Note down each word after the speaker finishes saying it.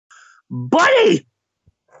Buddy!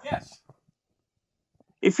 Yes.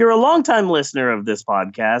 If you're a longtime listener of this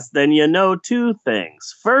podcast, then you know two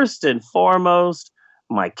things. First and foremost,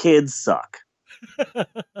 my kids suck.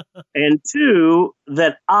 And two,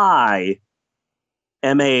 that I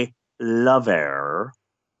am a lover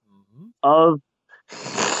of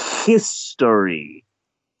history.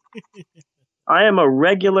 I am a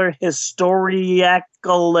regular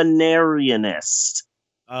historiacalinarianist.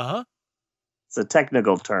 Uh-huh. It's a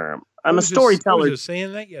technical term. I'm a I storyteller. was just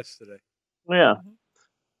saying that yesterday. Yeah.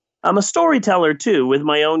 I'm a storyteller, too, with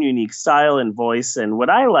my own unique style and voice. And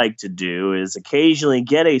what I like to do is occasionally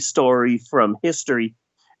get a story from history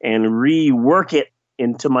and rework it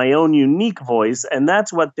into my own unique voice. And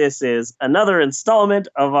that's what this is. Another installment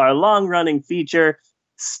of our long-running feature,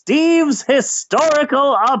 Steve's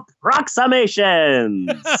Historical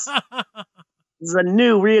Approximations. This is a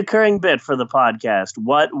new reoccurring bit for the podcast.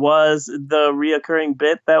 What was the reoccurring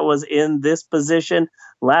bit that was in this position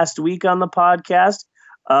last week on the podcast?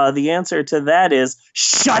 The answer to that is,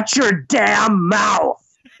 shut your damn mouth!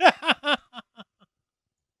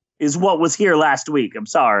 Is what was here last week. I'm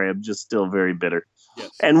sorry. I'm just still very bitter.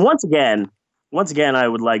 Yes. And once again, I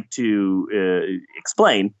would like to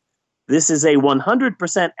explain, this is a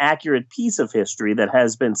 100% accurate piece of history that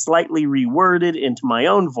has been slightly reworded into my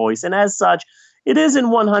own voice. And as such, it isn't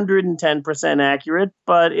 110% accurate,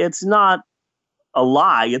 but it's not a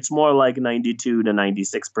lie. It's more like 92 to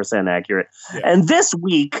 96% accurate. Yeah. And this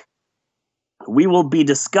week, we will be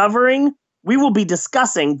discussing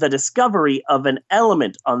the discovery of an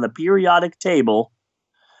element on the periodic table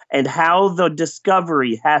and how the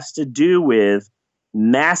discovery has to do with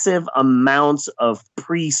massive amounts of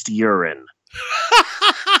priest urine.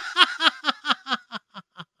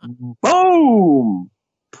 Boom!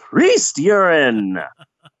 Priest urine!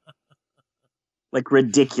 Like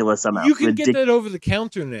ridiculous amounts. You can get that over the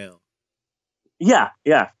counter now. Yeah.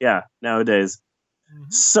 Nowadays. Mm-hmm.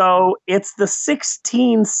 So it's the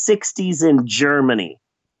 1660s in Germany.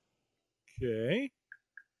 Okay.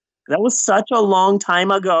 That was such a long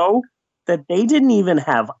time ago that they didn't even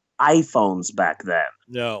have iPhones back then.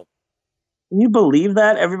 No. Can you believe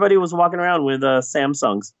that? Everybody was walking around with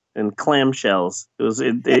Samsungs and clamshells. It was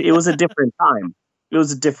a different time. It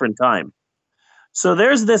was a different time. So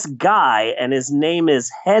there's this guy, and his name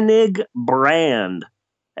is Hennig Brand.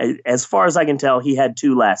 As far as I can tell, he had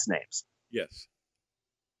two last names. Yes.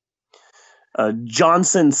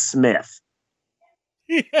 Johnson Smith.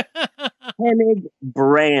 Hennig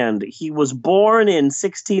Brand. He was born in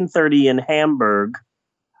 1630 in Hamburg.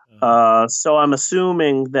 So I'm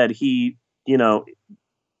assuming that he,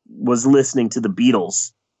 was listening to the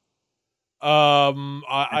Beatles.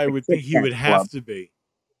 I would think he would have to be.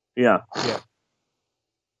 Yeah. Yeah.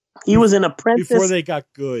 He was an apprentice before they got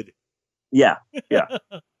good. Yeah.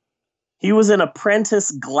 He was an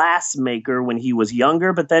apprentice glassmaker when he was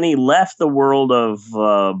younger, but then he left the world of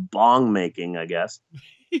bong making, I guess,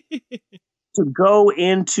 to go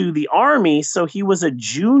into the army. So he was a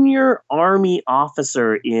junior army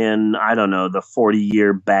officer in, I don't know, the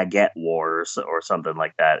 40-year Baguette War or something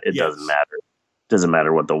like that. It doesn't matter. Doesn't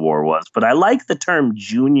matter what the war was. But I like the term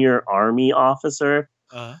junior army officer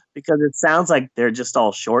because it sounds like they're just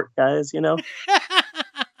all short guys,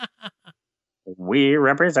 We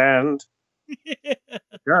represent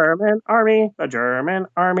German army, the German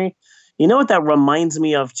army. You know what that reminds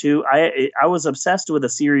me of too? I was obsessed with a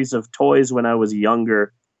series of toys when I was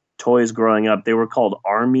younger. Toys growing up, they were called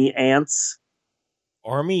army ants.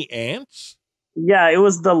 Army ants? Yeah, it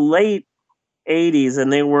was the late 80s,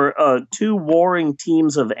 and they were two warring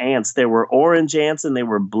teams of ants. There were orange ants and they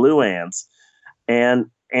were blue ants, and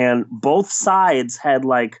both sides had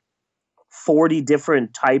like 40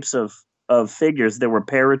 different types of figures. There were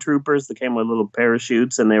paratroopers that came with little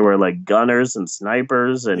parachutes, and they were like gunners and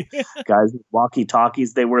snipers and guys with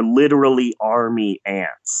walkie-talkies. They were literally army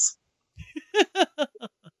ants.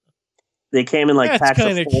 They came in like packs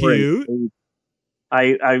of 4. Cute.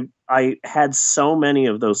 I had so many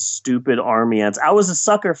of those stupid army ants. I was a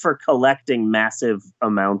sucker for collecting massive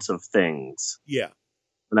amounts of things. Yeah.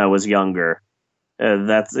 When I was younger.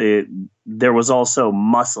 That's it. There was also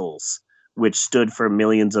mussels, which stood for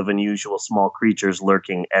millions of unusual small creatures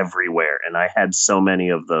lurking everywhere. And I had so many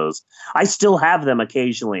of those. I still have them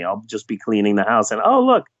occasionally. I'll just be cleaning the house and, oh,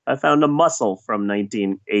 look, I found a mussel from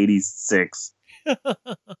 1986.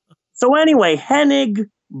 So anyway, Hennig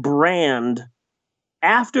Brand,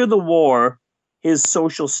 after the war, his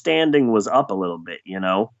social standing was up a little bit,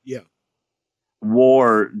 Yeah.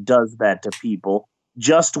 War does that to people.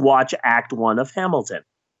 Just watch Act 1 of Hamilton.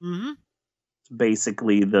 Mm-hmm.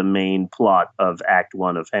 Basically the main plot of Act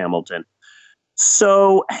 1 of Hamilton.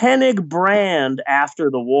 So Hennig Brand, after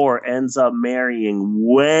the war, ends up marrying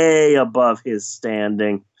way above his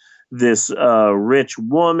standing this rich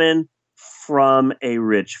woman from a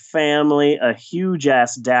rich family, a huge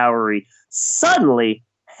ass dowry. Suddenly,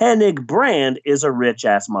 Hennig Brand is a rich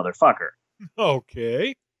ass motherfucker.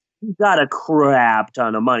 Okay. He got a crap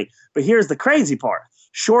ton of money. But here's the crazy part.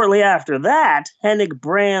 Shortly after that, Hennig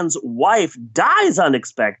Brand's wife dies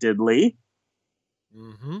unexpectedly.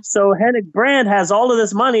 Mm-hmm. So Hennig Brand has all of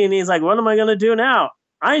this money and he's like, what am I going to do now?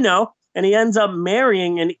 I know. And he ends up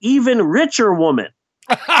marrying an even richer woman.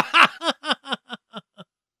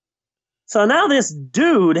 So now this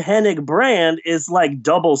dude, Hennig Brand, is like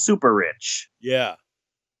double super rich. Yeah.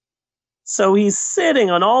 So he's sitting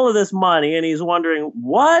on all of this money and he's wondering,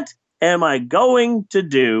 what am I going to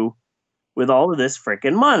do with all of this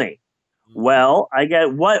freaking money? Mm-hmm. Well, I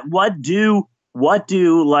get what do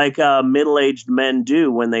like middle-aged men do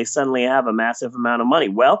when they suddenly have a massive amount of money?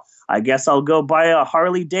 Well, I guess I'll go buy a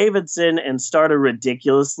Harley Davidson and start a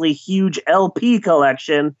ridiculously huge LP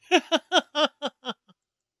collection.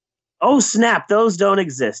 Oh, snap, those don't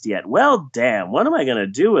exist yet. Well, damn, what am I going to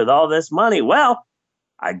do with all this money? Well,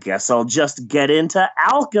 I guess I'll just get into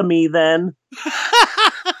alchemy then.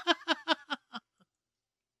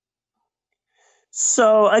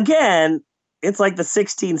 So, again, it's like the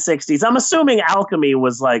 1660s. I'm assuming alchemy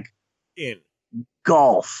was like in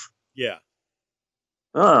golf. Yeah.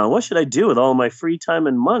 What should I do with all my free time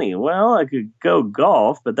and money? Well, I could go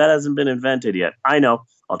golf, but that hasn't been invented yet. I know.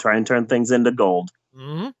 I'll try and turn things into gold.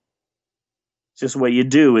 Mm-hmm. Just what you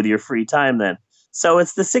do with your free time then. So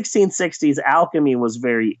it's the 1660s. Alchemy was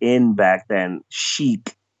very in back then.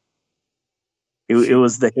 Chic. It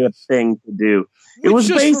was the hip thing to do. Which it was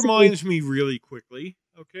just basically, reminds me really quickly,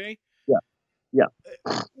 okay? Yeah.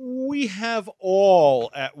 We have all,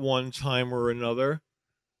 at one time or another,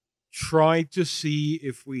 tried to see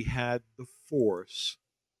if we had the Force.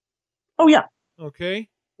 Oh, yeah. Okay?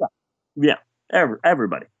 Yeah.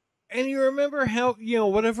 Everybody. And you remember how,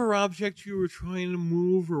 whatever object you were trying to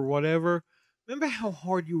move or whatever, remember how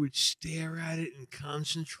hard you would stare at it and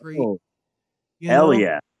concentrate? Oh, hell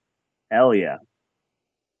yeah. Hell yeah.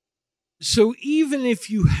 So even if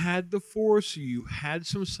you had the Force or you had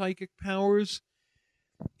some psychic powers,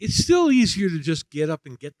 it's still easier to just get up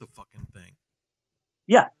and get the fucking thing.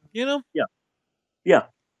 Yeah. You know? Yeah.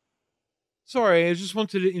 Sorry, I just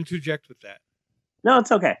wanted to interject with that. No,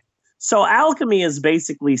 it's okay. So alchemy is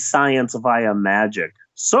basically science via magic.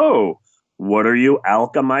 So, what are you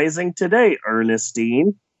alchemizing today,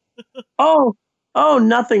 Ernestine? Oh,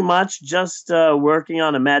 nothing much. Just working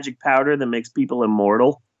on a magic powder that makes people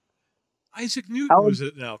immortal. Isaac Newton was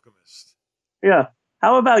an alchemist. Yeah.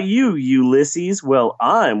 How about you, Ulysses? Well,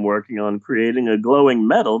 I'm working on creating a glowing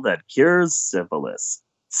metal that cures syphilis.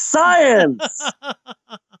 Science!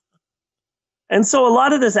 And so a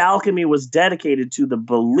lot of this alchemy was dedicated to the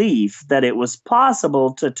belief that it was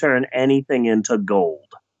possible to turn anything into gold.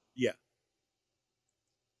 Yeah.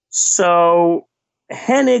 So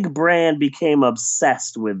Hennig Brand became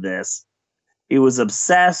obsessed with this. He was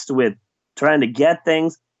obsessed with trying to get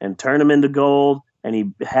things and turn them into gold. And he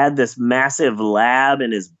had this massive lab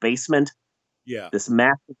in his basement. Yeah. This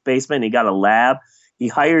massive basement. He got a lab. He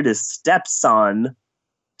hired his stepson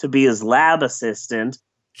to be his lab assistant.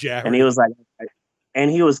 Jared. And he was like, and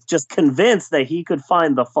he was just convinced that he could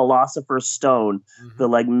find the Philosopher's Stone, the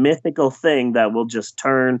like mythical thing that will just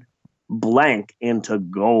turn blank into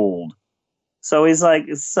gold. So he's like,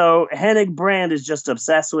 so Hennig Brand is just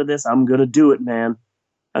obsessed with this. I'm going to do it, man.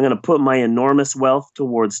 I'm going to put my enormous wealth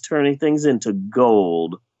towards turning things into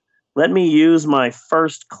gold. Let me use my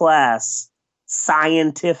first class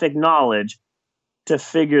scientific knowledge to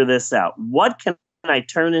figure this out. What can I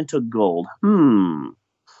turn into gold?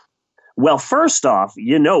 Well, first off,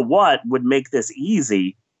 you know what would make this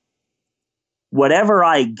easy? Whatever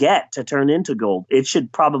I get to turn into gold, it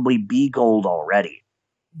should probably be gold already.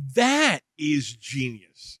 That is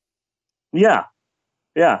genius. Yeah.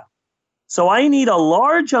 So I need a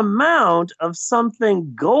large amount of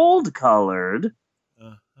something gold-colored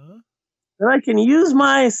that I can use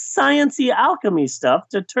my sciencey alchemy stuff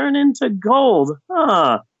to turn into gold.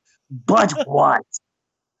 But what?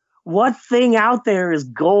 What thing out there is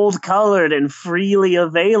gold-colored and freely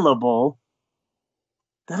available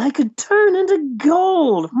that I could turn into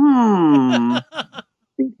gold?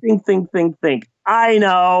 Think. I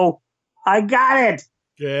know. I got it.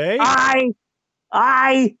 Okay.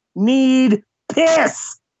 I need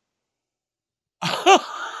piss.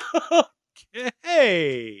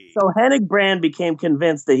 Okay. So Hennig Brand became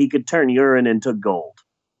convinced that he could turn urine into gold.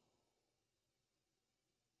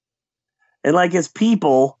 And like his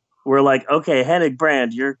people we're like, okay, Hennig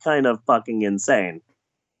Brand, you're kind of fucking insane.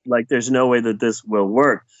 Like, there's no way that this will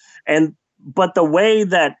work. But the way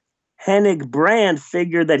that Hennig Brand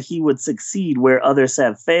figured that he would succeed where others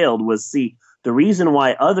have failed was, see, the reason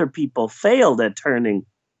why other people failed at turning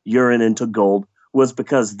urine into gold was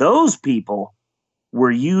because those people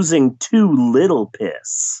were using too little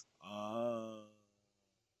piss.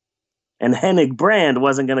 And Hennig Brand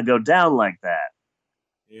wasn't going to go down like that.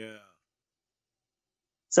 Yeah.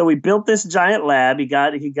 So we built this giant lab. He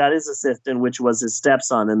got his assistant, which was his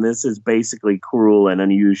stepson, and this is basically cruel and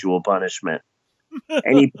unusual punishment.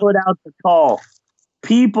 And he put out the call,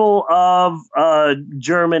 people of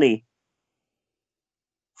Germany,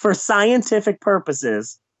 for scientific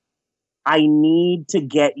purposes, I need to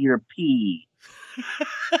get your pee.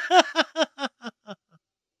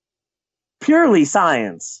 Purely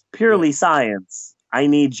science. I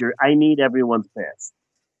need everyone's piss.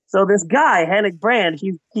 So this guy, Hennig Brand,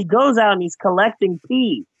 he goes out and he's collecting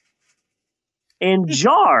pee in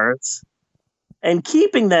jars and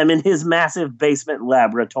keeping them in his massive basement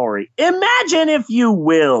laboratory. Imagine, if you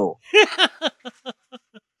will,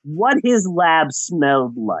 what his lab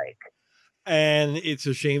smelled like. And it's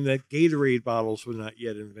a shame that Gatorade bottles were not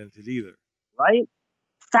yet invented either. Right?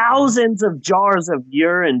 Thousands of jars of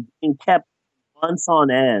urine being kept months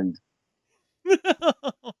on end.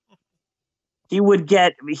 He would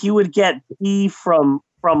get pee from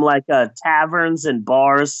like taverns and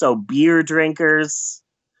bars, so beer drinkers.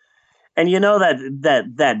 And you know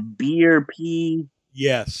that beer pee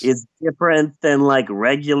is different than like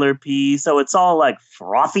regular pee, so it's all like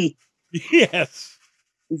frothy. Yes.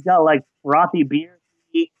 He's got like frothy beer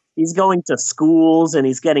pee. He's going to schools and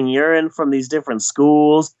he's getting urine from these different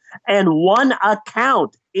schools. And one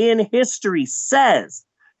account in history says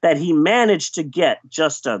that he managed to get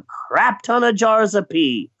just a crap ton of jars of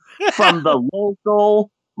pee from the local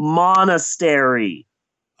monastery.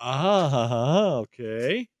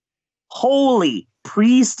 Okay. Holy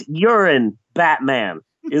priest urine Batman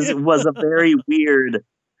was a very weird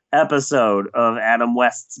episode of Adam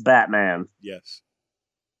West's Batman. Yes.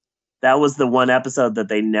 That was the one episode that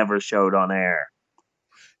they never showed on air.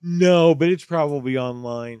 No, but it's probably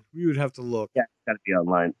online. We would have to look. Yeah, it's got to be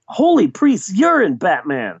online. Holy priest urine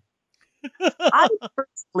Batman. I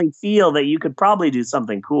personally feel that you could probably do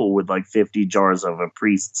something cool with like 50 jars of a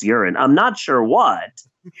priest's urine. I'm not sure what.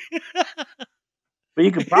 But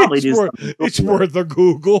you could probably do something cool. It's worth a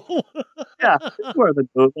Google. Yeah, it's worth a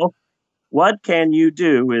Google. What can you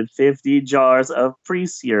do with 50 jars of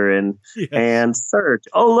priest urine? Yes. And search?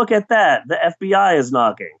 Oh, look at that. The FBI is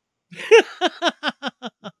knocking.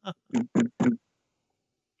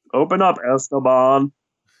 Open up, Esteban.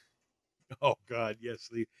 Oh, God, yes.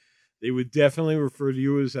 They would definitely refer to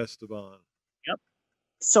you as Esteban. Yep.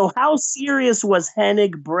 So how serious was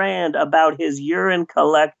Hennig Brand about his urine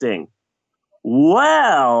collecting?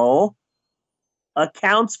 Well,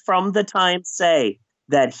 accounts from the time say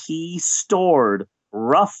that he stored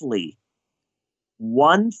roughly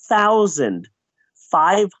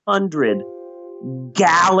 1,500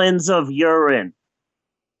 gallons of urine.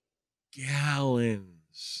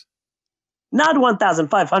 Gallons. Not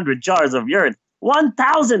 1,500 jars of urine.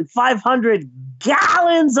 1,500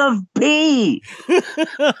 gallons of pee.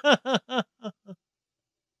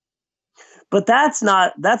 But that's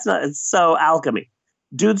not so alchemy.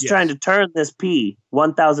 Dude's trying to turn this pee,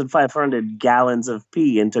 1,500 gallons of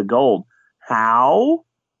pee, into gold. How?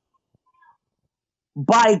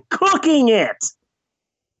 By cooking it.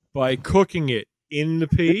 By cooking it in the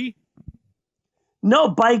pee? No,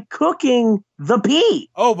 by cooking the pee.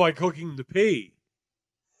 Oh, by cooking the pee.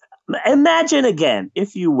 Imagine again,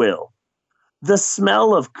 if you will, the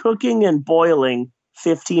smell of cooking and boiling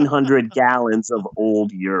 1,500 gallons of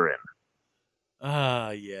old urine.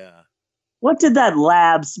 Yeah. What did that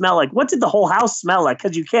lab smell like? What did the whole house smell like?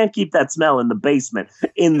 Because you can't keep that smell in the basement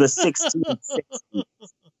in the 1660s.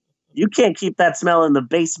 You can't keep that smell in the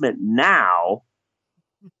basement now.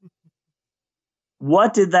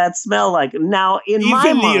 What did that smell like? Now, in my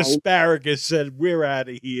mind... Even the asparagus said, we're out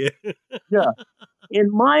of here. Yeah. In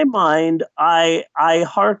my mind, I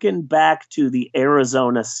hearken back to the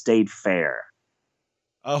Arizona State Fair.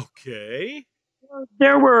 Okay.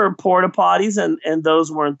 There were porta potties, and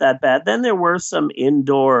those weren't that bad. Then there were some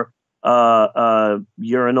indoor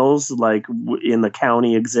urinals, like in the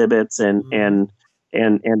county exhibits and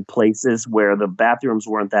places where the bathrooms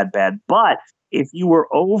weren't that bad. But if you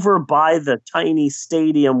were over by the tiny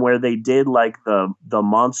stadium where they did like the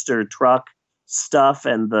monster truck stuff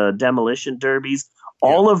and the demolition derbies,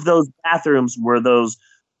 all of those bathrooms were those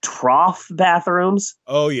trough bathrooms.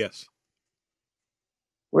 Oh, yes.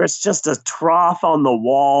 where it's just a trough on the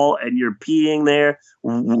wall and you're peeing there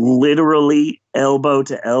literally elbow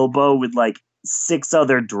to elbow with like 6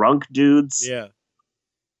 other drunk dudes. Yeah.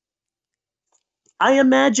 I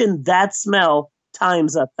imagine that smell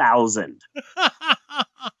times 1,000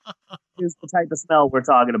 is the type of smell we're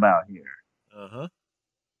talking about here. Uh-huh.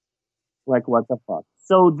 Like, what the fuck?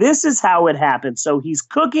 So this is how it happened. So he's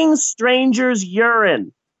cooking strangers'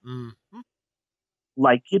 urine,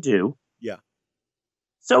 like you do. Yeah.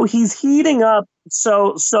 So he's heating up.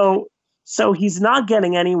 So he's not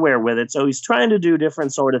getting anywhere with it. So he's trying to do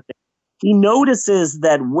different sort of things. He notices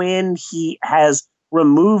that when he has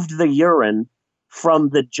removed the urine from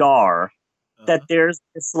the jar, that there's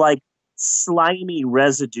this like slimy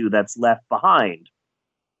residue that's left behind.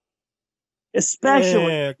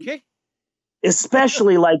 Especially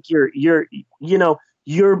like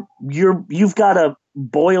you've got a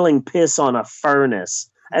boiling piss on a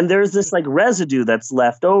furnace and there's this like residue that's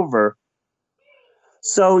left over.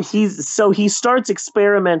 So he starts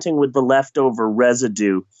experimenting with the leftover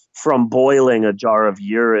residue from boiling a jar of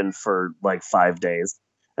urine for like 5 days.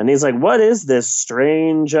 And he's like, what is this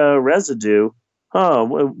strange residue?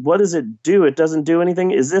 What does it do? It doesn't do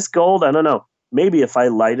anything. Is this gold? I don't know. Maybe if I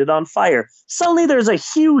light it on fire. Suddenly there's a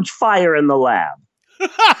huge fire in the lab.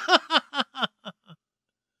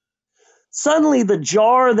 Suddenly the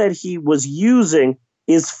jar that he was using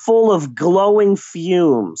is full of glowing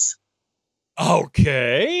fumes.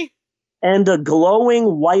 Okay. And a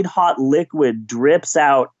glowing white hot liquid drips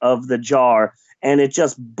out of the jar and it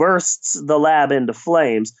just bursts the lab into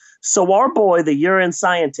flames. So our boy, the urine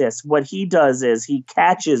scientist, what he does is he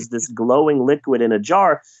catches this glowing liquid in a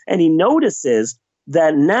jar and he notices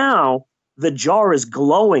that now the jar is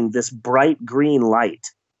glowing this bright green light.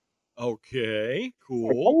 Okay,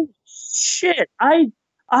 cool. Oh, shit, I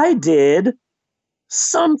did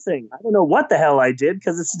something. I don't know what the hell I did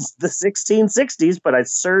because it's the 1660s, but I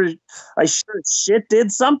sure shit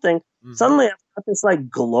did something. Mm-hmm. Suddenly I've got this like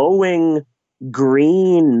glowing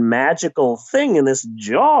green magical thing in this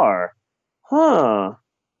jar. I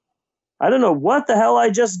don't know what the hell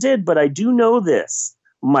I just did, but I do know this.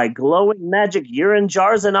 My glowing magic urine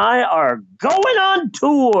jars and I are going on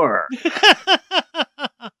tour.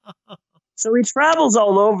 So he travels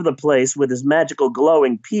all over the place with his magical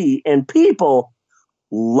glowing pee, and people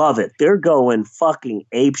love it. They're going fucking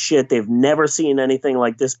ape shit. They've never seen anything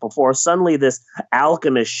like this before. Suddenly this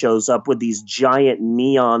alchemist shows up with these giant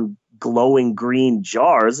neon glowing green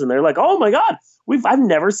jars, and they're like, oh my God, I've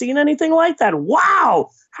never seen anything like that. Wow.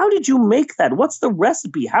 How did you make that? What's the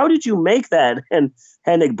recipe? How did you make that? And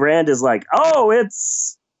Hennig Brand is like, oh,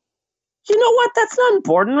 it's, you know what? That's not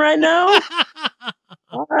important right now.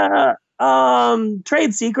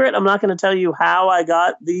 Trade secret. I'm not going to tell you how I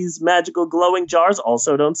got these magical glowing jars.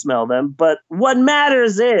 Also, don't smell them. But what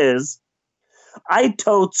matters is I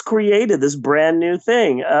totes created this brand new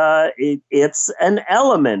thing. It's an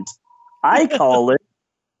element. I call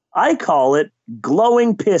it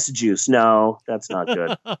glowing piss juice. No, that's not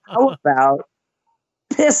good. How about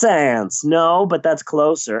piss ants? No, but that's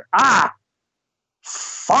closer.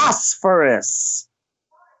 Phosphorus.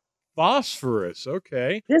 Phosphorus,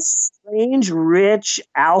 okay. This strange, rich,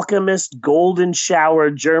 alchemist, golden shower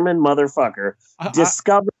German motherfucker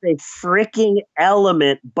discovered a freaking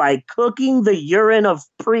element by cooking the urine of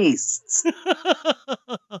priests.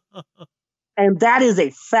 And that is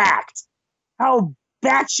a fact. How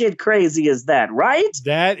batshit crazy is that, right?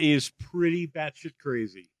 That is pretty batshit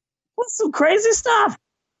crazy. That's some crazy stuff.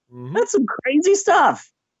 Mm-hmm. That's some crazy stuff.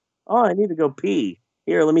 Oh, I need to go pee.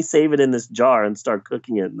 Here, let me save it in this jar and start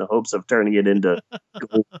cooking it in the hopes of turning it into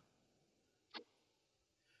gold.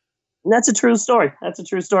 And that's a true story. That's a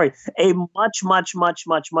true story. A much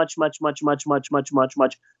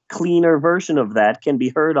cleaner version of that can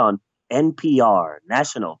be heard on NPR,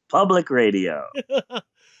 National Public Radio.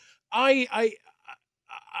 I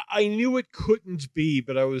knew it couldn't be,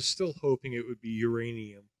 but I was still hoping it would be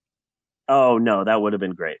uranium. Oh, no, that would have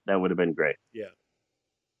been great. That would have been great. Yeah.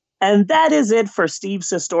 And that is it for Steve's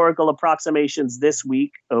Historical Approximations this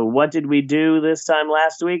week. What did we do this time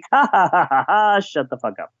last week? Ha ha ha ha ha. Shut the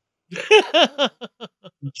fuck up.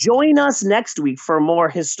 Join us next week for more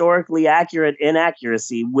historically accurate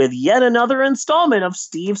inaccuracy with yet another installment of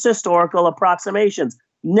Steve's Historical Approximations.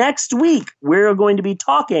 Next week, we're going to be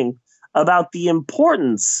talking about the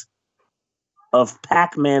importance of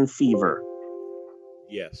Pac-Man fever.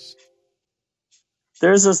 Yes.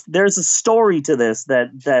 There's a story to this that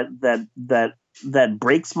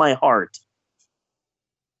breaks my heart.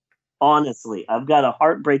 Honestly, I've got a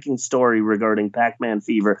heartbreaking story regarding Pac-Man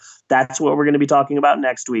fever. That's what we're going to be talking about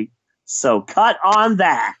next week. So cut on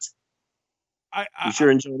that. I Be I sure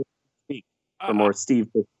and join us next week for I, more Steve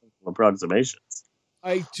Approximations.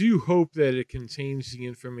 I do hope that it contains the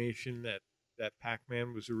information that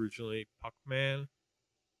Pac-Man was originally Puck-Man.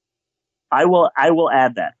 I will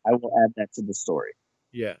add that. I will add that to the story.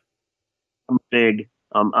 Yeah, I'm big.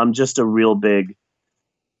 I'm just a real big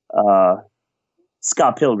uh,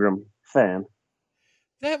 Scott Pilgrim fan.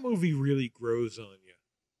 that movie really grows on you.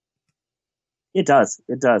 It does.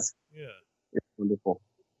 It does. Yeah. It's wonderful.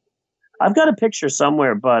 I've got a picture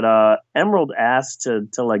somewhere, but Emerald asked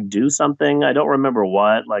to like do something. I don't remember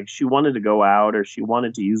what. Like she wanted to go out or she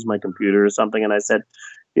wanted to use my computer or something, and I said,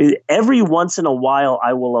 every once in a while,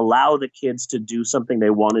 I will allow the kids to do something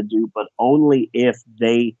they want to do, but only if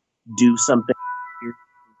they do something.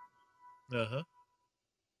 Uh huh.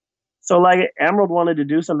 So, like, Emerald wanted to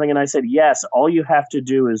do something, and I said, yes, all you have to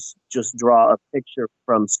do is just draw a picture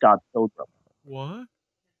from Scott Pilgrim. What?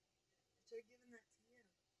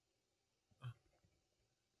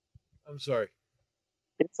 I'm sorry.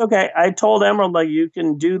 It's okay. I told Emerald, like, you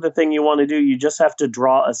can do the thing you want to do. You just have to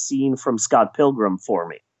draw a scene from Scott Pilgrim for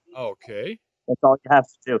me. Okay. That's all you have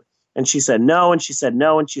to do. And she said no, and she said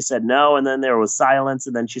no, and she said no, and then there was silence,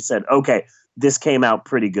 and then she said, okay, this came out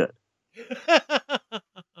pretty good.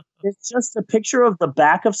 It's just a picture of the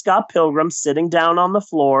back of Scott Pilgrim sitting down on the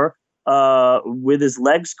floor with his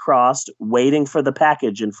legs crossed, waiting for the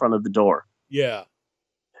package in front of the door. Yeah.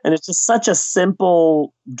 And it's just such a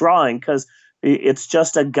simple drawing because it's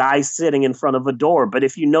just a guy sitting in front of a door. But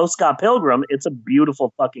if you know Scott Pilgrim, it's a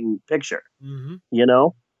beautiful fucking picture. Mm-hmm. You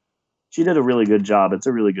know? She did a really good job. It's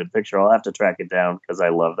a really good picture. I'll have to track it down because I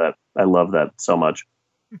love that. I love that so much.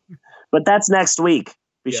 But that's next week.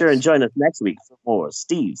 Be sure and join us next week for more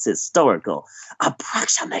Steve's Historical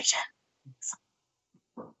Approximation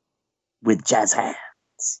with jazz hands.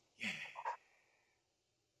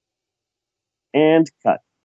 And cut.